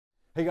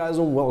Hey guys,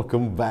 and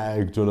welcome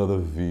back to another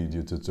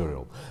video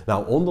tutorial.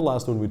 Now on the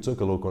last one we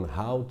took a look on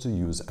how to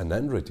use an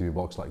Android TV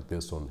box like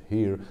this one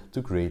here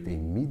to create a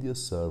media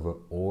server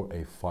or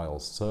a file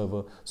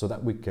server so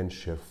that we can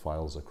share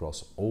files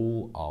across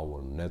all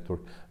our network,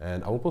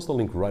 and I will post a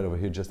link right over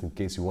here just in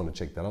case you want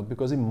to check that out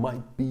because it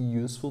might be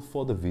useful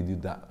for the video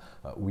that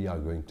we are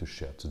going to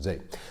share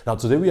today. Now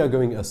today we are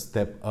going a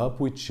step up,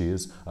 which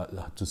is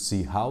to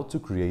see how to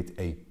create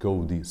a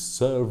Kodi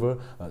server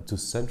to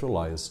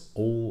centralize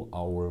all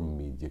our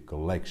media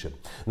collection.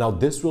 Now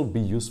this will be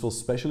useful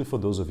especially for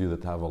those of you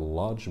that have a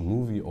large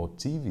movie or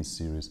TV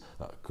series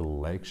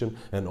collection,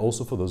 and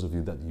also for those of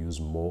you that use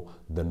more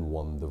than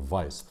one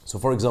device. So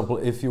for example,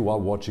 if you are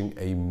watching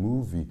a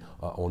movie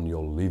on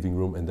your living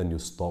room and then you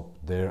stop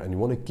there and you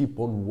want to keep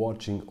on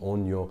watching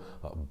on your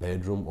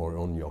bedroom or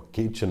on your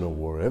kitchen or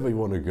wherever you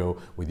want to go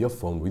with your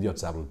phone, with your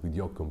tablet, with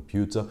your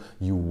computer,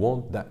 you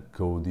want that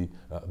Kodi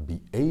be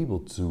able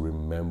to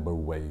remember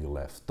where you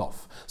left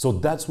off. So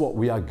that's what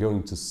we are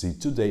going to see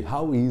today,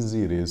 how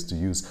easy it is to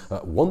use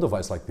one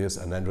device like this,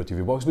 an Android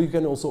TV box, but you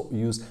can also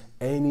use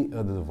any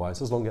other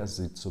device as long as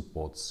it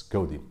supports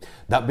Kodi.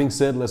 That being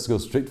said, let's go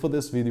straight for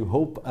this video.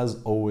 Hope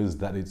as always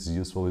that it's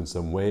useful in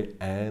some way,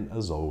 and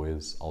as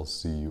always I'll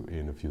see you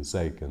in a few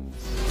seconds.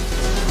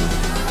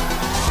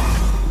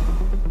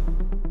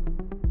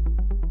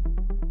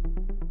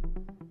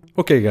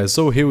 Okay guys,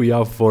 so here we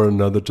are for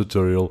another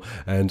tutorial,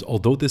 and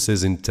although this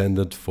is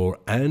intended for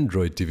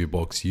Android TV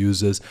box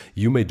users,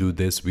 you may do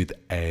this with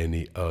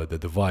any other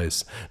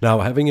device. Now,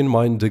 having in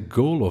mind the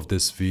goal of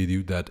this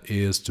video, that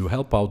is to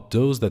help out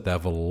those that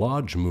have a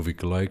large movie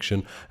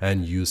collection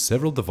and use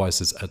several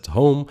devices at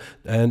home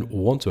and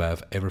want to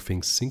have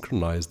everything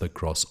synchronized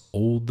across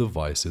all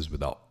devices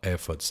without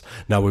efforts.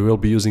 Now we will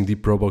be using the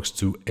Probox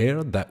 2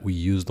 Air that we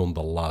used on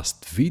the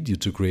last video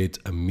to create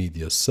a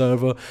media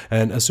server,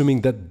 and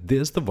assuming that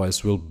this device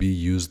will be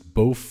used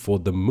both for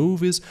the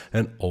movies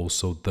and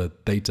also the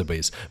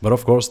database, but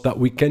of course that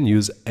we can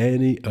use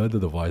any other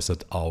device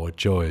at our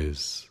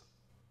choice.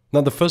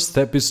 Now the first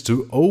step is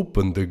to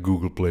open the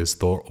Google Play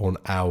Store on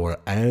our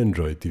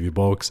Android TV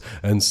box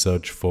and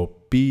search for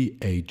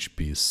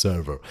PHP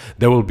Server.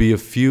 There will be a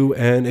few,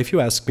 and if you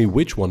ask me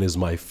which one is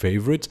my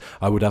favorite,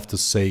 I would have to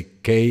say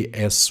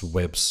KS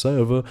Web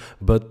Server,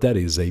 but that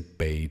is a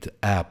paid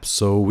app.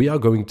 So we are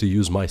going to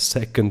use my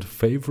second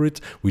favorite,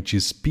 which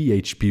is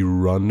PHP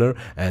Runner,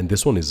 and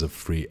this one is a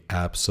free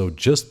app. So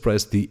just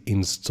press the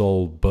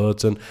install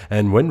button,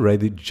 and when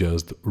ready,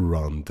 just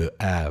run the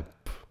app.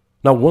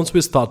 Now, once we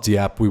start the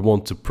app, we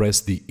want to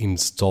press the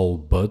install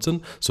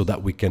button so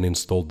that we can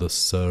install the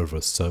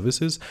server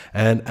services.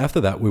 And after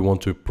that, we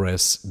want to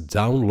press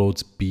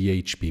download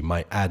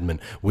PhpMyAdmin,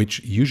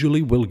 which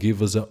usually will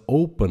give us an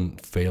open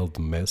failed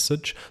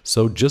message.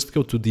 So just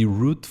go to the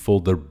root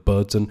folder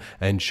button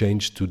and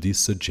change to the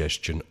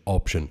suggestion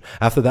option.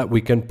 After that,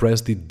 we can press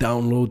the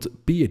download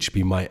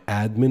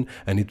PhpMyAdmin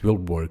and it will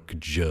work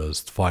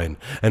just fine.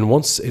 And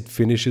once it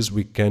finishes,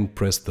 we can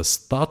press the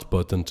start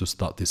button to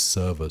start the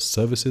server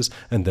services,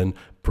 and then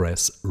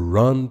press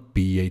Run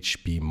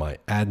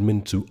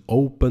PhpMyAdmin to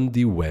open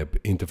the web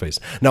interface.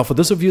 Now, for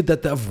those of you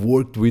that have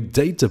worked with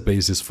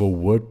databases for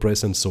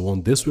WordPress and so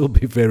on, this will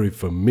be very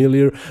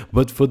familiar,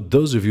 but for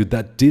those of you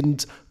that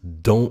didn't,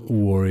 don't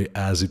worry,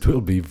 as it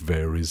will be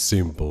very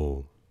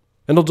simple.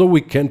 And although we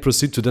can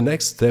proceed to the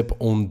next step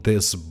on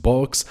this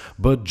box,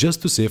 but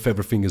just to see if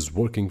everything is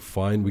working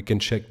fine, we can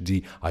check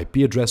the IP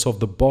address of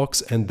the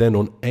box, and then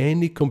on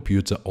any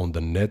computer on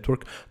the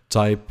network,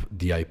 type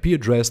the IP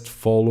address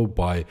followed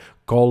by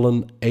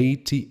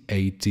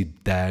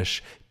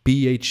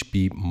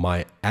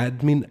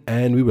 :8080-PhpMyAdmin,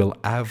 and we will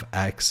have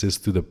access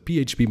to the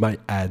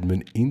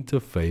PhpMyAdmin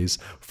interface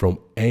from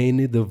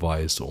any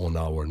device on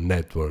our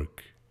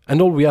network. And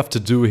all we have to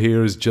do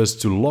here is just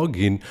to log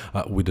in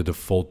with the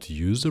default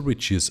user,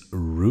 which is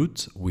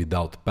root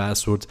without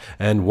password.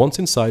 And once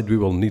inside, we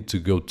will need to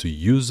go to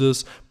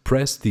users,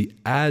 press the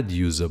add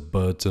user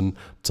button,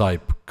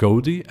 type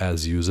Kodi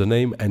as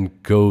username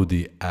and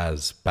Kodi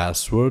as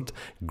password,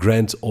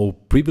 grant all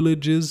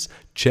privileges,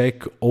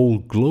 check all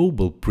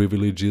global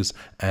privileges,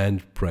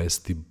 and press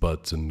the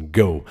button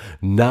go.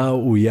 Now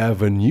we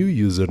have a new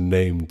user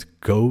named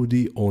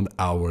Kodi on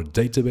our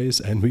database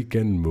and we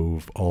can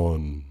move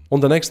on. On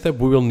the next step,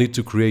 we will need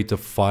to create a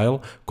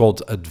file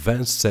called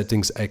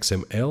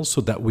advancedsettings.xml so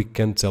that we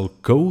can tell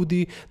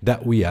Kodi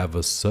that we have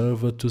a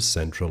server to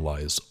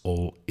centralize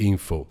all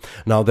info.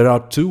 Now, there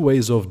are two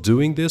ways of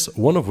doing this,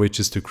 one of which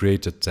is to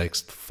create a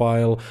text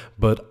file,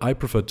 but I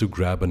prefer to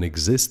grab an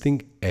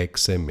existing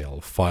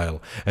XML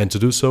file. And to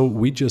do so,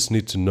 we just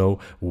need to know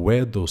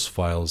where those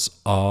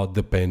files are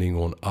depending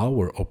on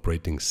our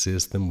operating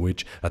system,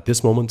 which at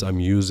this moment I'm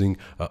using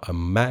a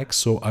Mac,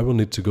 so I will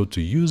need to go to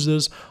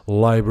Users,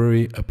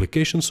 Library,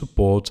 Application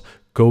Support,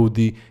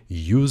 Kodi,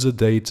 User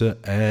Data,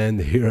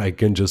 and here I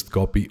can just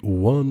copy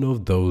one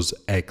of those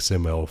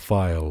XML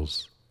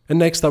files. And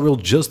next I will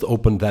just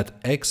open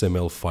that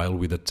XML file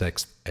with a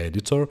text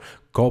editor,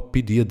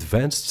 copy the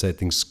advanced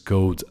settings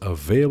code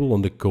available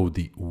on the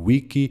Kodi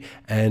wiki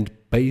and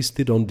paste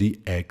it on the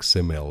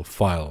XML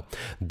file.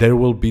 There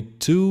will be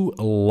 2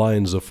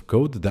 lines of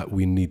code that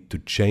we need to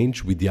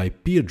change with the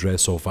IP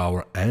address of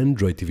our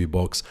Android TV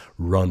box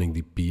running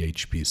the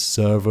PHP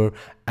server.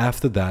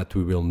 After that,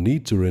 we will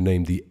need to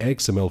rename the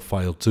XML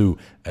file to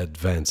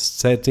advanced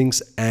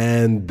settings,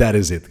 and that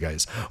is it,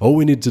 guys. All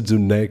we need to do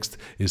next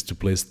is to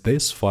place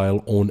this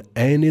file on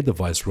any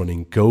device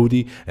running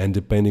Kodi, and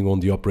depending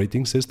on the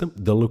operating system,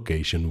 the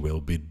location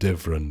will be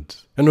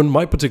different. And on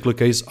my particular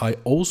case, I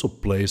also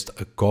placed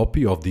a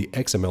copy of the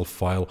XML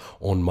file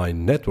on my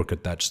network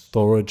attached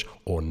storage,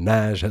 or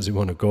NAS as you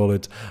want to call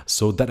it,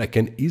 so that I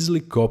can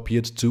easily copy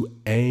it to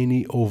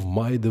any of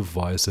my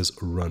devices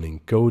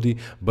running Kodi,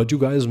 but you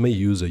guys may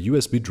use a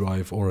USB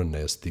drive or an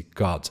SD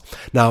card.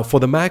 Now for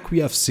the Mac, we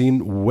have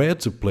seen where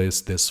to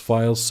place this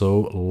file,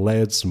 so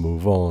let's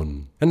move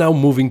on. And now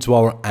moving to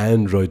our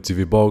Android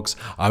TV box,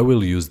 I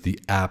will use the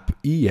app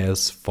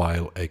EFS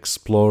File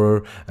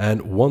Explorer,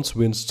 and once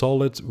we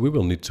install it, we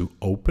will need to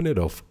open it,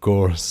 of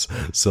course,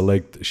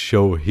 select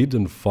Show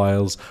Hidden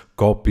Files,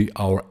 copy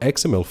our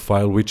XML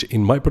file, which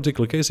in my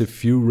particular case,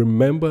 if you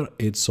remember,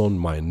 it's on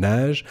my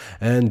NAS,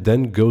 and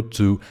then go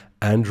to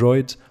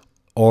Android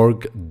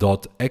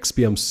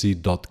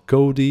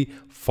org.xpmc.kodi,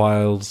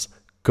 files,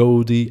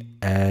 Kodi,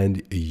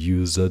 and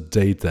user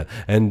data,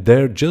 and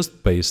there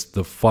just paste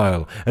the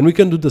file. And we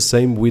can do the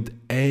same with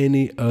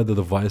any other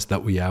device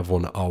that we have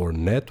on our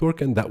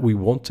network and that we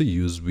want to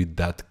use with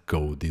that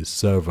Kodi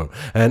server.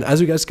 And as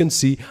you guys can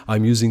see,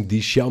 I'm using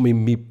the Xiaomi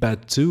Mi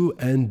Pad 2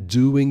 and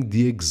doing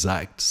the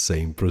exact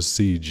same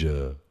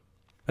procedure.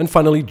 And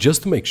finally,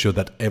 just to make sure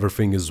that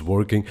everything is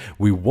working,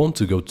 we want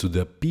to go to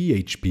the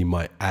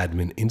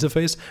PhpMyAdmin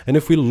interface, and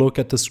if we look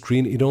at the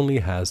screen, it only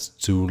has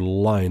 2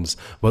 lines.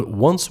 But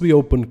once we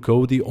open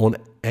Kodi on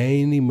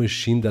any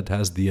machine that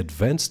has the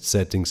advanced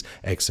settings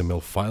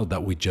XML file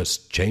that we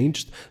just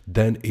changed,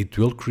 then it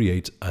will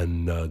create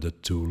another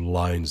 2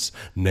 lines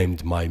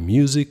named My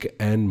Music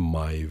and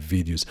My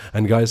Videos.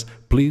 And guys,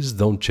 please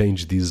don't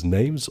change these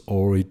names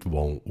or it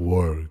won't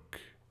work.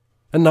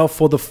 And now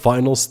for the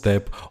final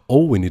step,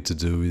 all we need to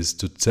do is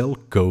to tell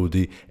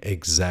Kodi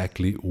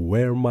exactly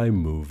where my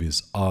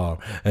movies are.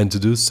 And to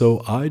do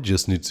so, I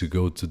just need to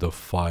go to the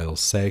File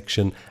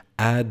section,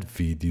 add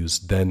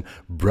videos, then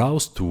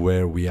browse to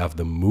where we have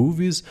the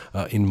movies.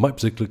 In my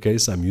particular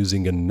case, I'm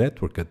using a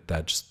network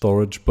attached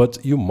storage,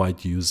 but you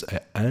might use an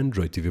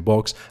Android TV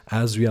box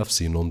as we have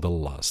seen on the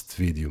last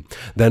video.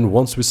 Then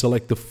once we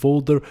select the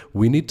folder,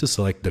 we need to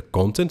select the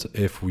content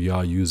if we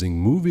are using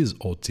movies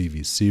or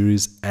TV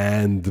series,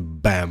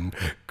 and bam,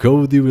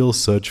 Kodi will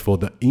search for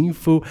the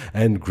info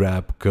and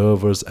grab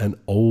covers and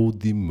all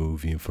the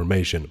movie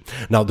information.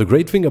 Now the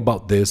great thing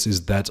about this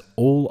is that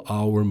all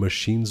our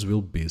machines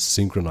will be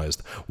synchronized.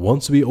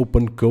 Once we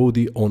open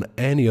Kodi on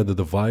any other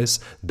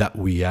device that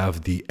we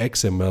have the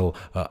XML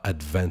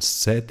advanced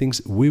settings,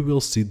 we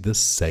will see the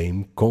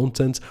same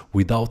content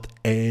without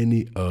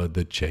any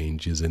other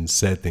changes in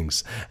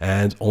settings.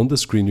 And on the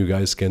screen you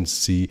guys can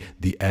see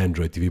the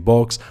Android TV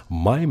box,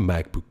 my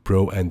MacBook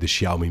Pro and the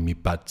Xiaomi Mi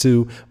Pad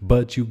 2,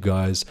 but you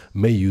guys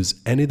may use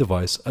any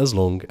device as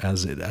long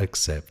as it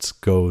accepts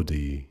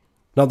Kodi.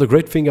 Now the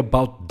great thing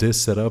about this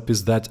setup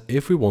is that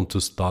if we want to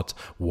start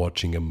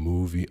watching a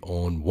movie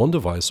on one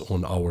device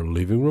on our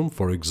living room,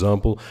 for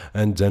example,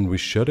 and then we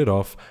shut it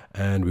off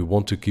and we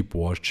want to keep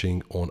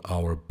watching on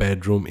our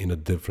bedroom in a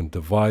different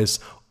device,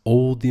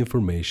 all the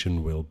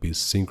information will be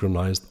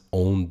synchronized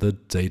on the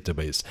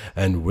database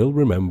and will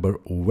remember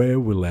where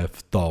we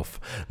left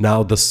off.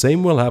 Now the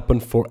same will happen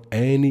for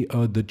any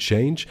other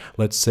change.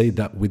 Let's say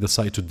that we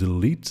decide to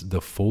delete the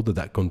folder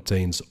that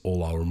contains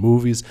all our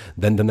movies,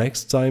 then the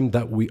next time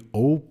that we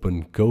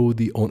open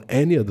Kodi on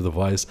any other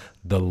device,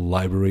 the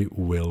library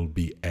will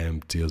be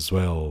empty as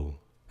well.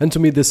 And to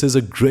me, this is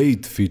a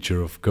great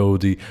feature of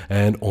Kodi,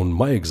 and on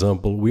my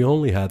example, we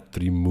only had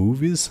 3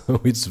 movies.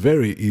 It's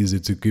very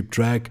easy to keep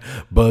track,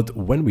 but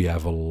when we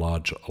have a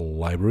large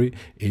library,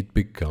 it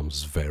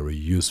becomes very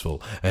useful.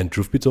 And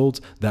truth be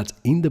told, that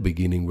in the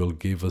beginning will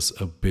give us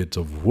a bit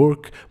of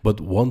work,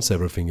 but once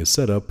everything is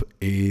set up,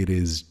 it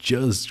is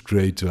just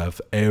great to have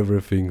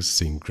everything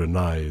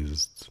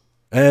synchronized.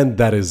 And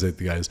that is it,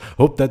 guys.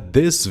 Hope that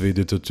this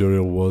video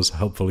tutorial was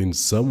helpful in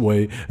some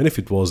way, and if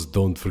it was,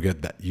 don't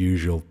forget that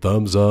usual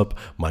thumbs up.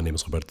 My name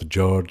is Roberto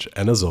George,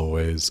 and as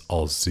always,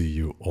 I'll see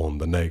you on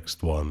the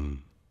next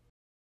one.